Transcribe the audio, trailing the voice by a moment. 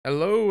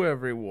Hello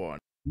everyone,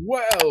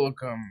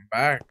 welcome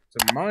back to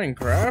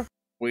Minecraft.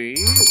 We,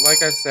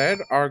 like I said,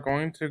 are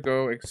going to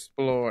go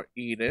explore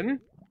Eden.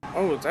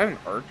 Oh, is that an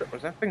archer?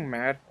 Was that thing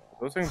mad?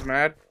 Those things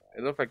mad?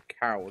 They look like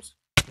cows.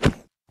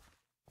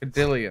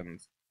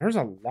 Cadillions. There's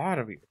a lot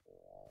of you.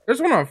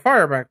 There's one on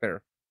fire back there.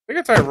 I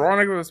think it's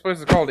ironic that this place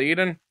is called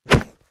Eden.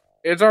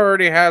 It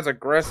already has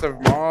aggressive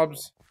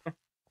mobs.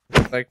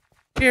 Like,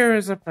 here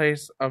is a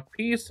place of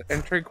peace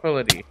and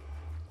tranquility.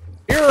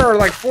 Here are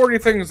like 40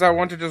 things that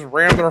want to just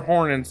ram their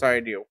horn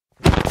inside you.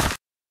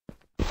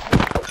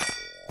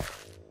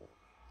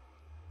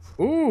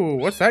 Ooh,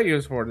 what's that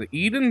used for? The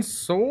Eden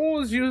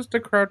Soul is used to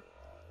craft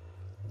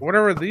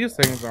whatever these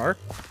things are.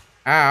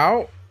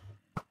 Ow.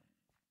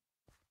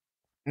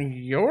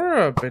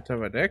 You're a bit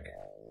of a dick.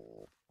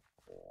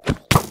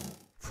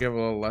 You have a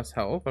little less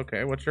health.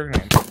 Okay, what's your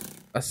name?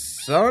 A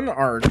Sun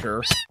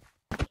Archer.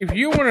 If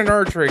you win an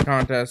archery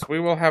contest, we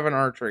will have an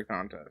archery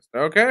contest,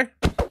 okay?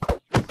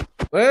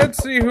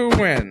 Let's see who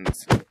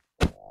wins.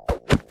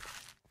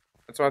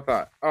 That's what I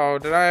thought. Oh,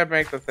 did I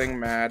make the thing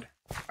mad?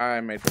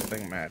 I made the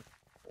thing mad.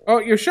 Oh,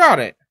 you shot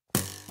it!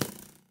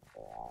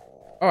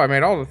 Oh, I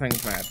made all the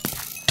things mad.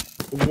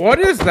 What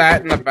is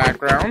that in the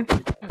background?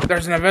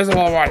 There's an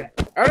invisible one!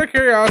 Out of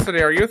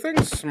curiosity, are you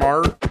things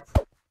smart?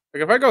 Like,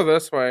 if I go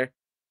this way,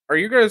 are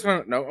you guys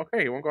gonna... No,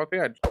 okay, you won't go off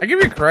the edge. I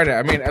give you credit.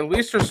 I mean, at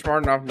least you're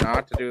smart enough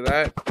not to do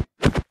that.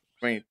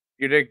 I mean,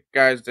 you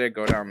guys did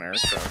go down there,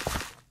 so...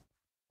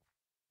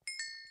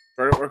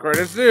 What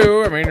credits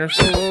do. I mean, you're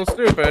still a little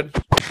stupid.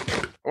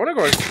 I want to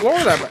go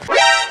explore that.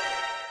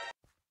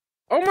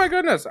 Oh my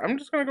goodness. I'm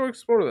just going to go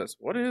explore this.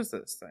 What is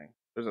this thing?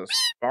 There's a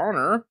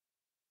spawner.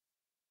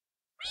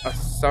 A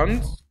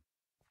sunstorm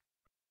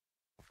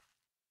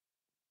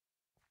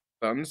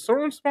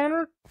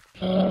spawner?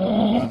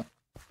 What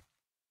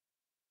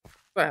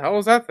the hell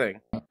is that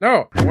thing?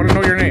 No, I want to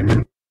know your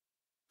name.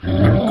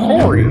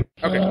 Corey.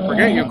 Okay,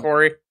 forget you,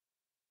 Corey.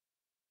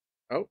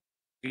 Oh.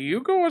 Do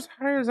you go as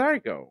high as I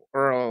go?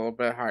 Or a little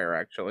bit higher,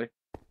 actually.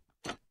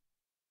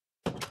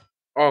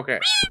 Okay.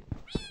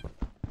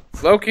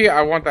 Loki,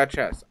 I want that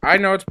chest. I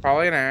know it's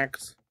probably an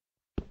axe.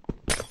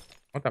 I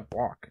want that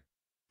block.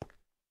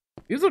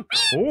 These look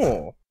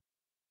cool.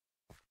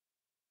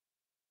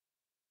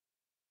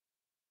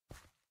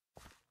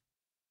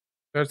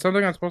 There's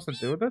something I'm supposed to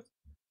do with this?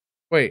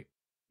 Wait.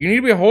 You need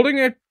to be holding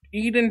an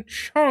Eden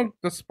chunk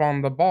to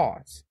spawn the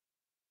boss.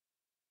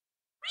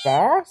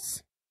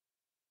 Boss?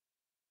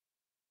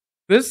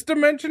 This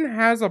dimension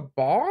has a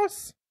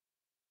boss?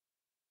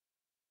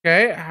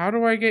 Okay, how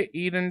do I get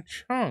Eden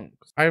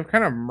chunks? I've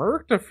kind of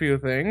murked a few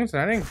things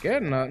and I didn't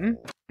get nothing.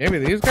 Maybe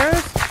these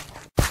guys?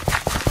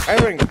 I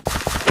haven't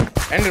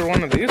ended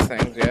one of these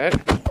things yet.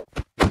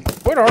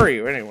 What are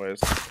you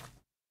anyways?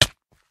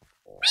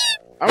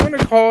 I'm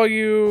gonna call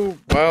you,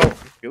 well,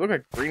 you look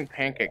like green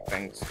pancake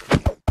things.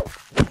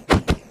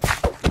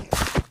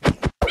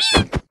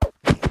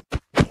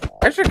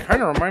 Actually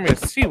kind of remind me of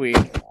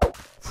seaweed.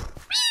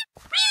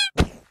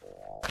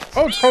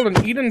 Oh, it's called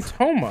an Eden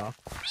Toma.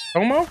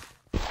 Tomo?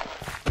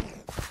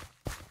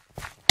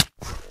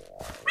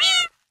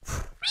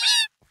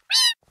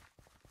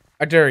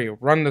 I dare you,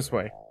 run this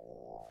way.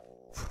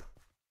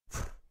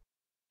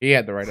 He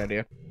had the right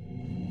idea.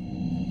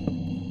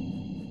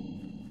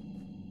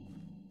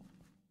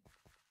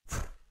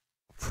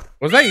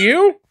 Was that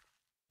you?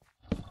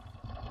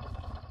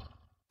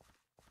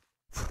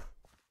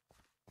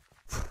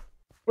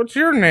 What's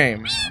your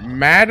name?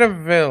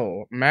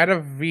 Madaville.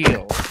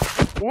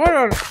 What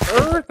on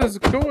earth is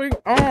going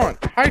on?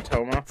 Hi,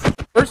 Toma.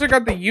 First I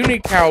got the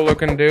Unicow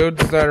looking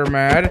dudes that are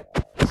mad.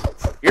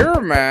 You're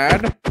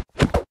mad.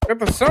 Got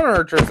the Sun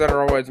Archers that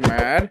are always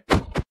mad.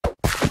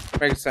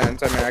 Makes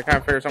sense. I mean, I kind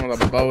of figure some of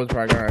the bows are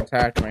probably going to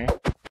attack me.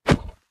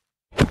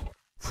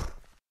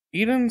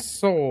 Eden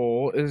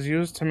Soul is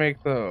used to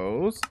make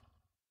those.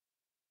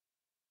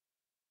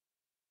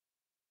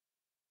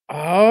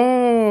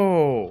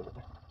 Oh.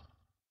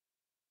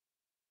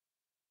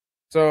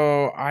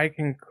 So I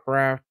can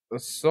craft the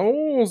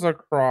souls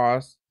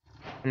across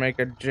to make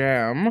a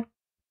gem,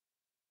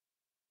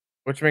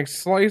 which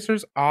makes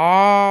slicers.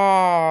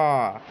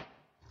 Ah,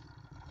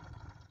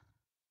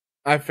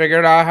 I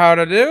figured out how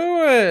to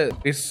do it.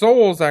 These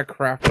souls that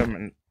craft them,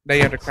 and they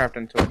have to craft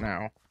into it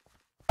now.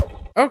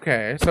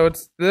 Okay, so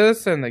it's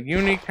this and the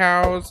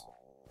Unicows.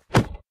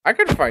 I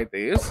could fight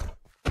these.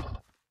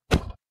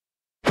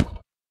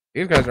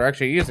 These guys are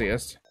actually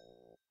easiest.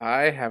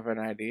 I have an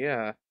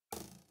idea.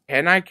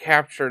 Can I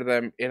capture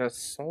them in a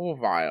soul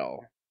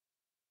vial?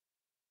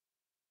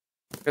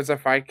 Because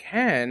if I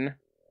can...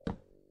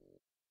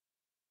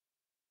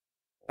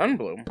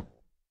 Sunbloom.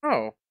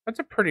 Oh, that's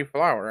a pretty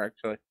flower,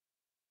 actually.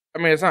 I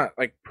mean, it's not,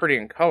 like, pretty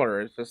in color.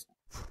 It's just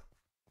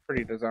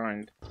pretty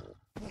designed.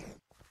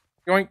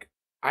 Yoink.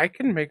 I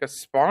can make a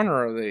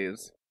spawner of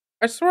these.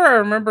 I swear I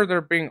remember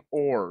there being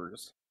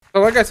ores.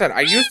 So, like I said,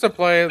 I used to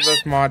play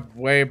this mod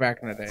way back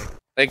in the day.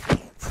 Like,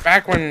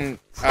 back when,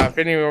 if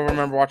any of you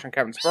remember watching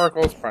Captain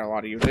Sparkles, probably a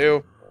lot of you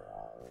do.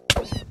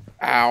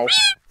 Ow.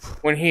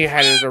 When he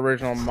had his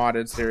original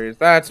modded series,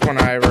 that's when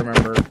I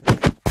remember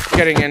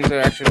getting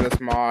into actually this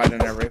mod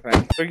and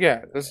everything. So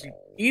yeah, this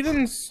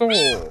Eden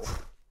Soul.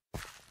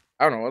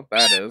 I don't know what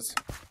that is.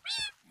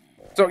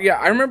 So yeah,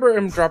 I remember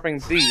him dropping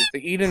these,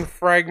 the Eden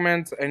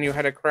fragments, and you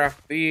had to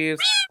craft these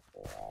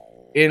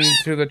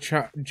into the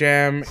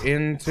gem,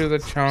 into the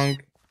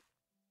chunk,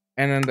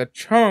 and then the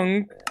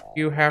chunk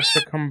you have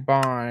to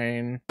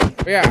combine.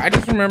 But yeah, I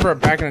just remember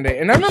it back in the day,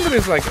 and I remember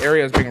these like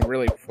areas being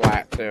really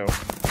flat too.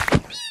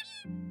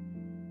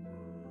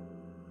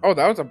 Oh,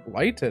 that was a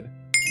blighted.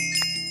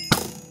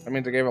 That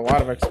means it gave a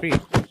lot of XP.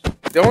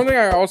 The only thing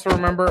I also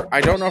remember,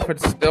 I don't know if it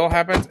still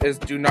happens, is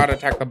do not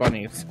attack the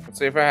bunnies. Let's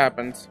see if it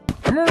happens.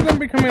 I remember them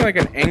becoming like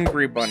an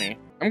angry bunny.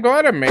 I'm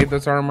glad I made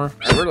this armor.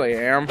 I really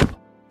am.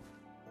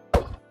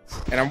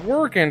 And I'm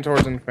working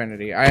towards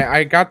infinity.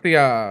 I got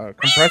the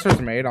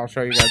compressors made. I'll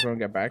show you guys when we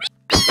get back.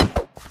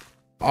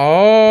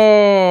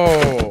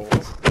 Oh.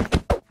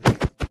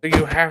 So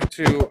you have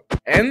to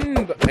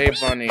end a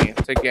bunny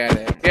to get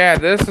it. Yeah,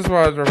 this is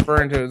what I was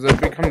referring to. Is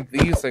it become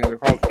these things. They're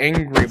called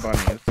angry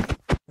bunnies.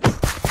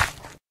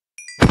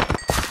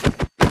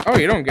 Oh,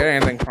 you don't get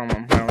anything from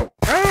them.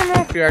 I don't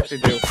know if you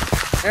actually do.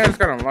 Yeah, I just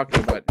got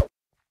unlucky, but...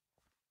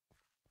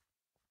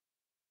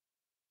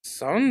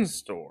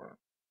 SUNSTORM.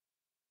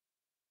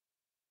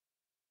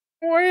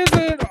 Why is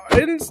it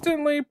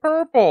instantly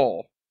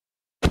purple?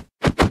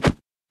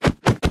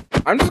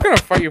 I'm just gonna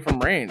fight you from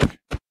range.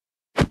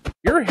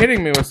 You're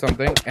hitting me with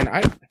something, and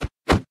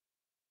do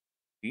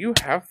you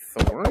have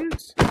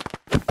thorns?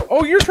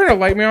 Oh, you're trying to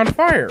light me on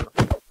fire.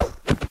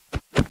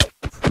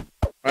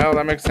 Well,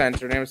 that makes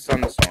sense. Your name is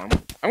SUNSTORM.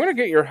 I'm gonna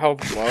get your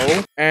health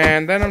low,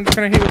 and then I'm just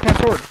gonna hit with my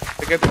sword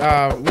to get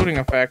looting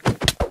effect.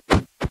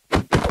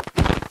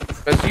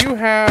 Because you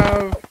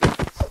have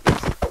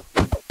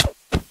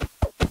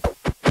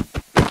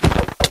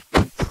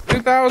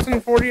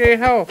 2,048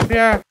 health.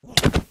 Yeah.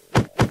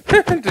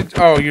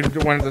 Oh, you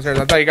went up the stairs.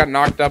 I thought you got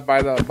knocked up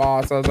by the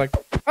boss. I was like,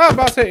 oh,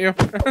 boss hit you.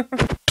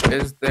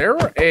 Is there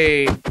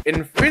a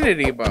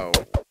infinity bow?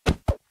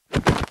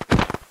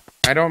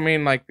 I don't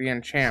mean like the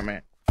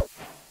enchantment.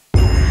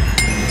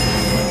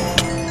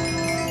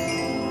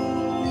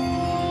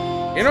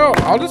 You know,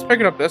 I'll just pick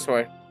it up this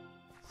way.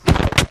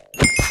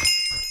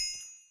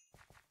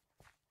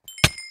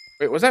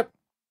 Wait, was that...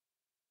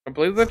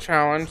 Completed the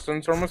challenge.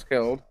 SUNSTORM was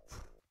killed.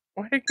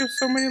 Why did it give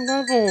so many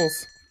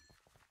levels?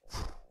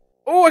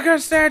 Oh, I got a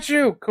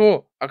statue!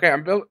 Cool. Okay,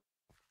 I'm building...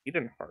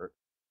 Eden heart.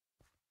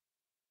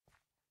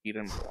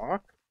 Eden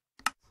block.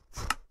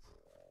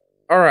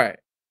 Alright.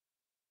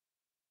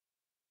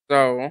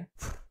 So...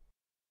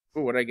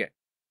 Ooh, what'd I get?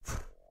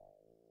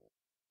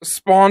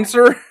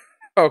 Sponsor?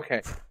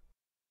 Okay.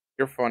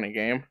 You're funny,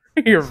 game.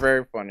 You're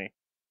very funny.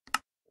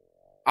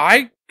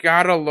 I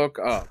gotta look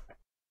up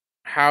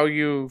how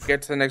you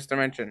get to the next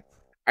dimension.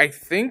 I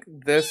think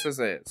this is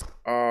it.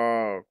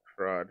 Oh,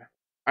 crud.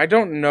 I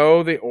don't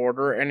know the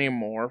order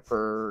anymore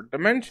for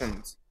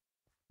dimensions.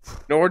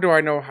 Nor do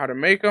I know how to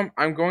make them.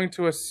 I'm going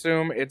to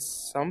assume it's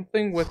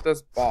something with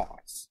this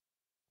boss.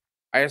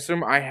 I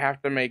assume I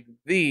have to make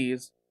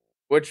these,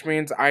 which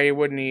means I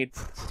would need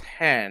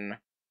 10.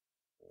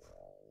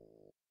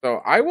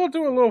 So I will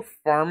do a little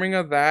farming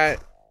of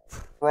that,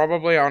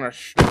 probably on a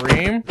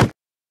stream.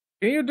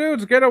 Can you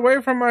dudes get away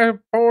from my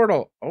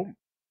portal? Oh,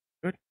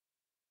 good.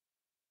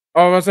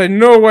 Oh, I was gonna say,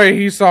 no way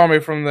he saw me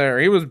from there.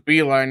 He was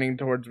beelining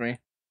towards me.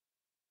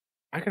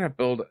 I gotta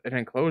build an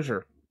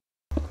enclosure.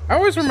 I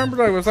always remembered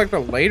that it was like the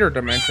later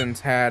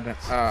dimensions had,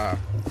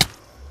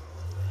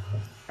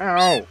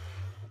 ow.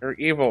 You're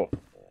evil.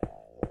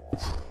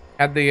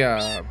 Had the,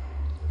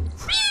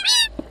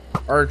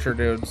 archer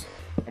dudes.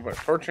 I'll put a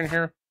torch in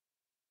here.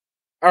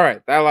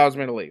 Alright, that allows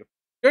me to leave.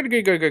 Good,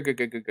 good, good, good, good,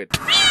 good, good, good.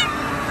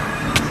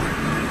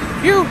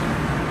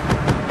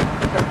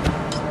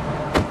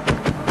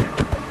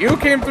 You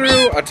came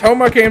through, a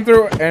Toma came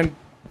through, and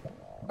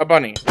a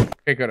bunny.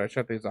 Okay, good, I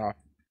shut these off.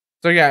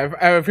 So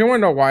yeah, if you want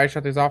to know why I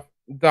shut these off,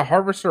 the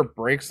harvester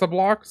breaks the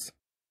blocks.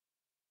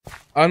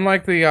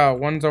 Unlike the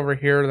ones over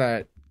here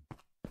that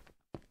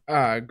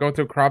go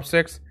through crop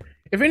sticks.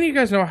 If any of you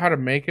guys know how to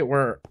make it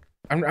where...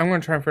 I'm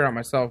going to try and figure it out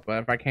myself,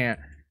 but if I can't...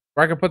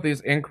 Where I can put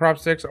these in crop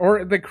sticks,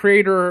 or the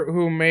creator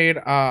who made,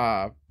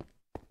 oh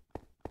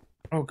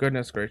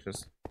goodness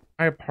gracious.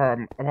 I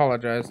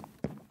apologize.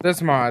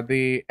 This mod,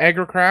 the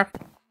Agricraft.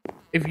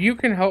 If you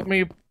can help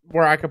me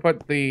where I could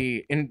put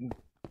these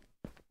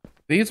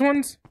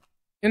ones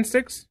in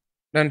sticks,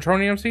 the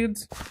Neutronium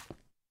seeds,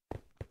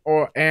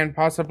 and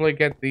possibly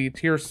get the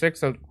tier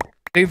 6 of,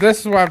 see, this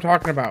is what I'm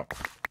talking about.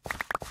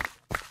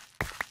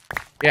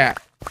 Yeah.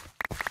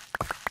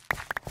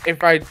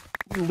 If I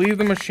leave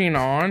the machine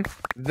on,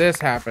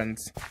 this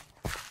happens.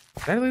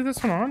 Did I leave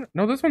this one on?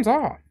 No, this one's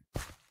off.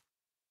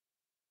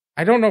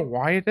 I don't know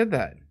why it did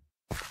that.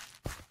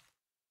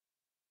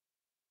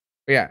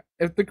 But yeah,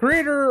 if the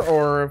creator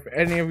or if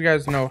any of you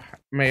guys know,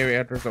 maybe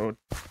there's a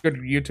good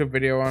YouTube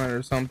video on it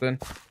or something,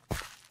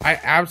 I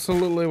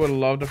absolutely would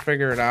love to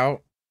figure it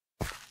out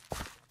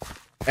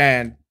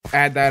and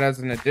add that as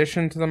an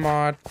addition to the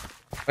mod.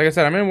 Like I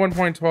said, I'm in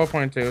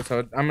 1.12.2,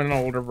 so I'm in an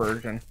older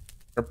version.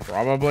 There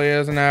probably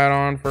is an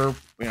add-on for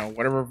you know,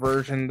 whatever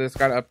version this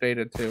got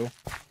updated to.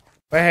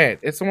 But hey,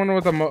 it's the one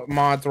with the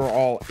mods we're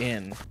all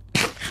in.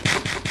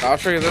 So I'll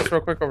show you this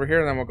real quick over here,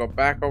 and then we'll go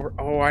back over.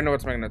 Oh, I know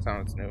what's making that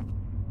sound. It's new.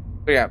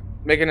 So yeah,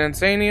 making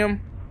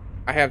Insanium.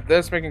 I have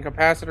this making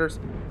capacitors.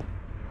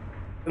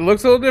 It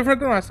looks a little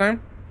different than last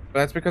time, but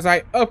that's because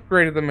I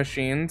upgraded the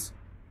machines.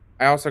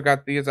 I also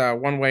got these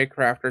one-way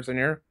crafters in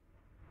here,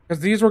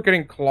 because these were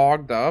getting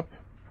clogged up.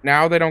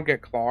 Now they don't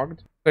get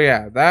clogged. So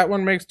yeah, that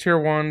one makes tier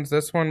 1s.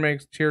 This one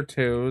makes tier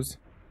 2s,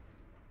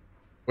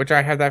 which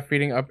I have that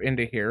feeding up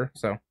into here.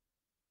 So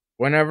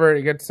whenever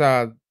it gets,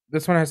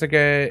 this one has to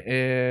get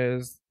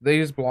is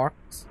these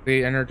blocks,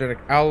 the energetic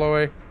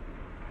alloy,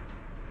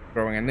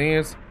 growing in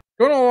these,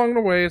 going along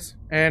the ways,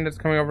 and it's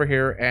coming over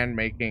here and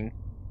making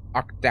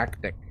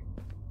octactic.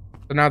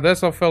 So now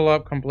this will fill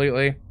up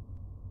completely.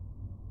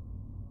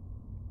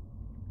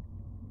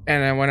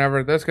 And then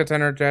whenever this gets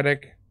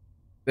energetic,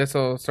 this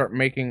will start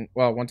making,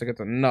 well, once it gets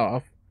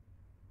enough,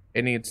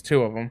 it needs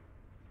 2 of them.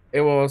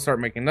 It will start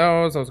making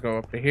those. Those go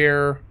up to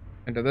here,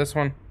 into this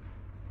one.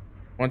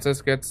 Once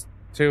this gets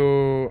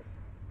to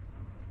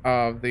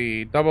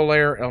the double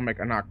layer, it'll make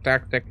an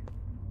octactic.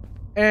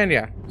 And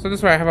yeah, so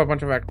this way I have a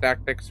bunch of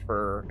octactics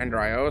for Ender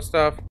IO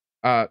stuff.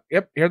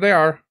 Yep, here they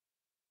are.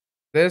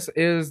 This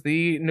is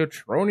the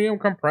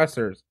neutronium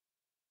compressors.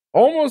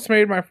 Almost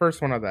made my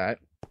first one of that.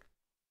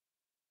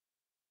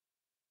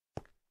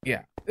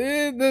 Yeah,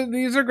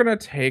 these are gonna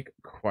take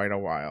quite a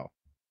while.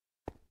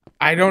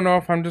 I don't know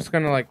if I'm just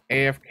gonna like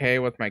AFK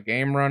with my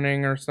game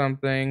running or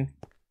something,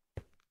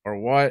 or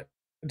what,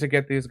 to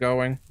get these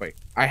going. Wait,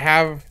 I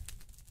have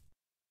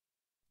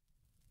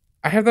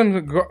them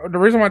to go. The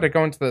reason why they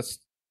go into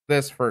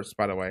this first,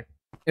 by the way,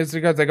 is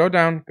because they go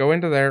down, go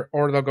into there,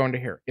 or they'll go into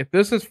here. If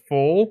this is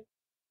full,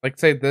 like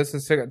say this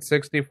is at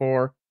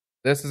 64,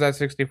 this is at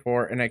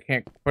 64, and I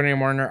can't put any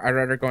more in there, I'd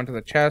rather go into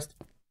the chest.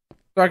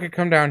 So I could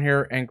come down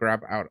here and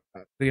grab out,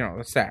 you know,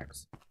 the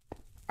stacks.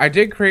 I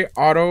did create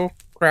auto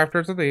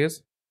crafters of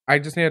these. I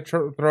just need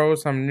to throw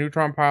some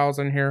neutron piles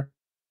in here,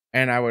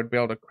 and I would be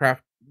able to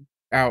craft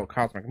out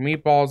cosmic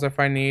meatballs if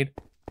I need.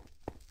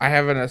 I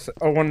have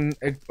one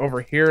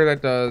over here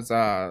that does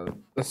the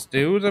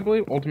stews, I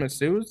believe, ultimate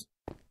stews.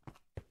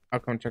 I'll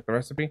come check the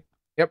recipe.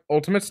 Yep,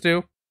 ultimate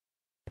stew.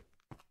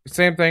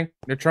 Same thing,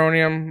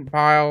 neutronium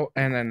pile,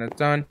 and then it's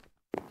done.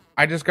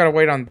 I just gotta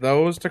wait on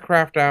those to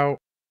craft out.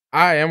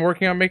 I am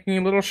working on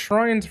making little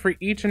shrines for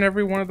each and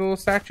every one of the little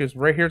statues.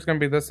 Right here, it's going to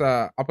be this,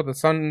 I'll put the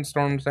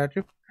SUNSTORM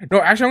statue. No,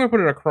 actually, I'm going to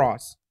put it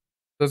across.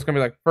 So it's going to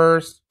be like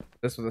first,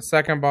 this was the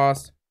second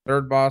boss,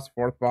 third boss,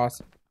 fourth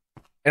boss.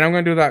 And I'm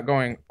going to do that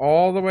going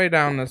all the way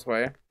down this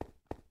way.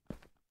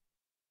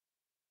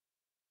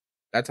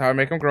 That's how I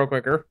make them grow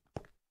quicker.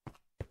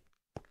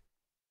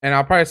 And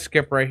I'll probably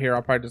skip right here.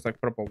 I'll probably just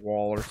like put up a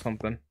wall or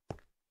something.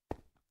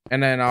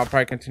 And then I'll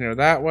probably continue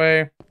that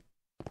way.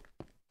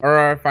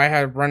 Or if I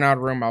had run out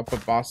of room, I'll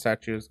put boss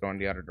statues going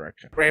the other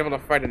direction. We're able to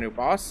fight a new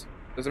boss.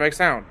 Does it make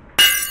sound?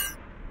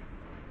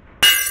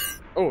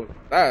 Oh,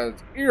 that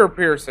is ear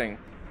piercing.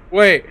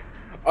 Wait.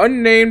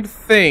 Unnamed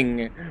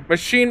thing.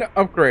 Machine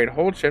upgrade.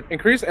 Hold shift.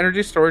 Increase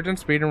energy storage and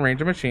speed and range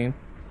of machine.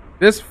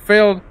 This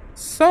failed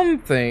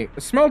something.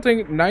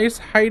 Smelting. Nice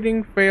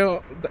hiding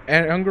failed.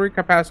 And hungry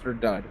capacitor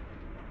dud.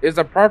 Is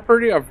a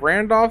property of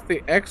Randolph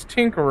the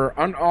ex-tinkerer.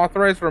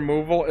 Unauthorized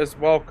removal is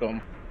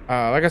welcome.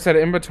 Like I said,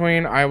 in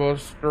between, I will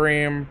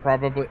stream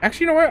probably...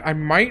 Actually, you know what? I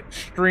might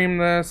stream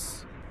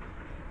this...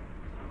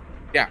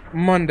 Yeah,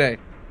 Monday.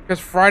 Because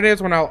Friday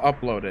is when I'll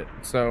upload it.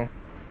 So,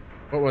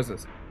 what was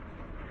this?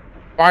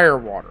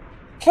 Firewater.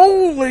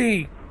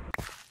 Holy!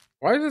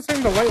 Why is it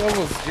saying the light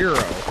level is 0?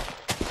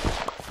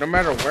 No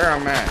matter where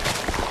I'm at.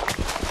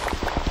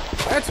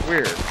 That's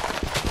weird.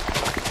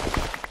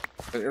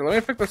 Let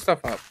me pick this stuff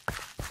up.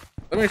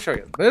 Let me show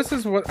you. This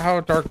is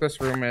how dark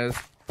this room is.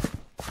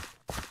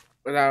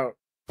 Without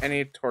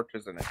any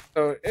torches in it.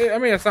 So, I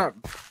mean, it's not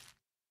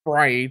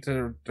bright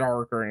or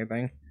dark or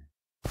anything.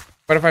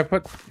 But if I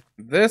put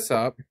this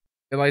up,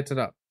 it lights it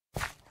up.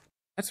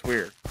 That's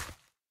weird.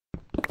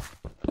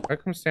 I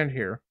come stand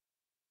here.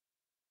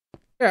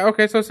 Yeah,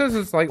 okay, so it says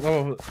it's light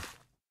level.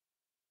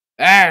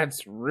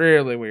 That's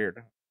really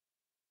weird.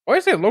 Why do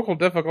you say local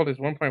difficulty is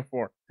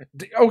 1.4?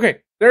 Okay,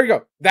 there you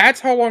go.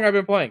 That's how long I've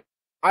been playing.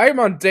 I'm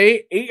on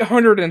day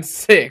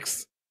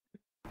 806.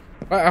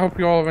 I hope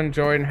you all have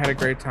enjoyed and had a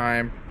great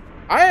time.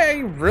 I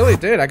really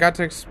did. I got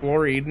to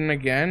explore Eden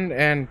again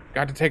and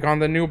got to take on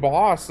the new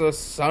boss, the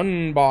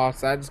Sun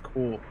boss. That's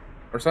cool.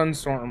 Or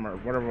Sunstorm or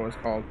whatever it was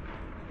called.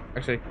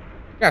 Actually,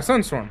 yeah,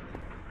 Sunstorm.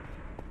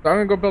 So I'm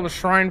gonna go build a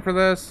shrine for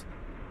this.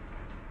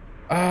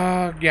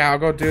 Yeah, I'll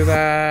go do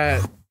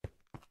that.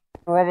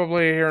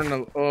 Probably here in a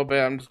little bit.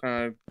 I'm just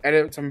gonna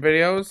edit some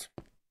videos.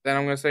 Then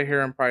I'm gonna sit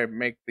here and probably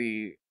make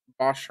the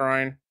boss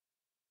shrine.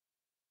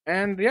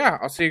 And yeah,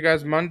 I'll see you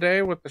guys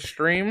Monday with the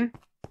stream.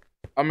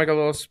 I'll make a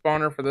little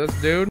spawner for this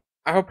dude.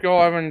 I hope you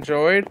all have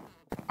enjoyed.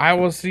 I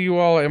will see you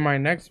all in my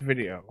next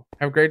video.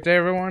 Have a great day,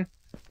 everyone.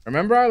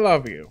 Remember, I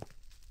love you.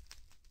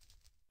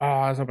 Oh,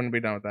 I was hoping to be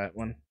done with that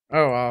one.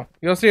 Oh, well.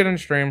 You'll see it in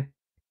stream.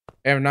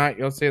 If not,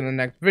 you'll see in the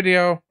next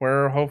video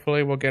where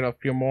hopefully we'll get a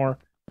few more.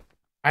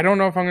 I don't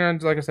know if I'm going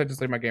to, like I said,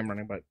 just leave my game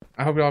running, but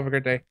I hope you all have a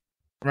great day.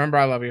 Remember,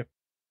 I love you.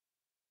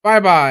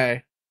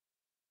 Bye-bye.